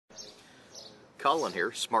Colin here,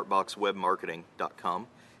 smartboxwebmarketing.com,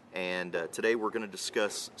 and today we're going to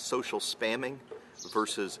discuss social spamming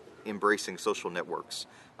versus embracing social networks.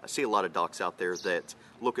 I see a lot of docs out there that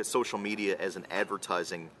look at social media as an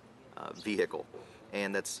advertising vehicle,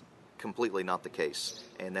 and that's completely not the case.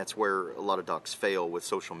 And that's where a lot of docs fail with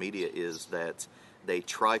social media, is that they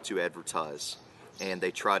try to advertise and they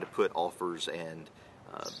try to put offers and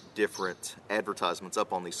different advertisements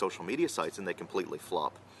up on these social media sites, and they completely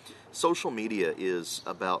flop. Social media is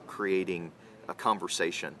about creating a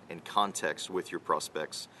conversation and context with your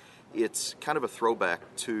prospects. It's kind of a throwback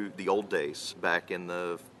to the old days, back in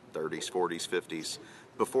the 30s, 40s, 50s,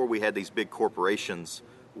 before we had these big corporations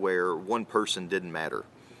where one person didn't matter.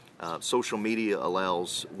 Social media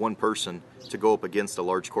allows one person to go up against a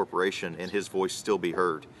large corporation and his voice still be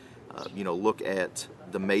heard. Look at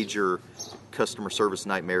the major customer service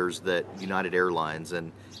nightmares that United Airlines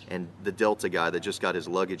and the Delta guy that just got his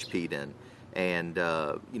luggage peed in, and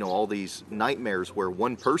all these nightmares where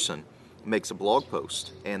one person makes a blog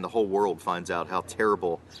post and the whole world finds out how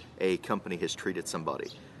terrible a company has treated somebody.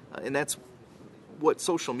 And that's what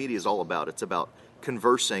social media is all about. It's about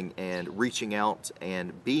conversing and reaching out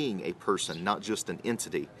and being a person, not just an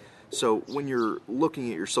entity. So when you're looking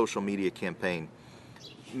at your social media campaign,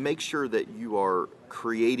 make sure that you are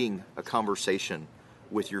creating a conversation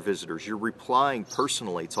with your visitors. You're replying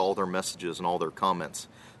personally to all their messages and all their comments,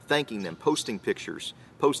 thanking them, posting pictures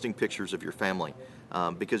of your family,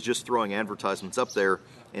 because just throwing advertisements up there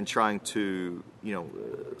and trying to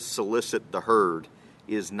solicit the herd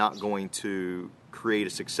is not going to create a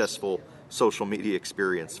successful social media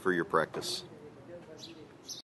experience for your practice.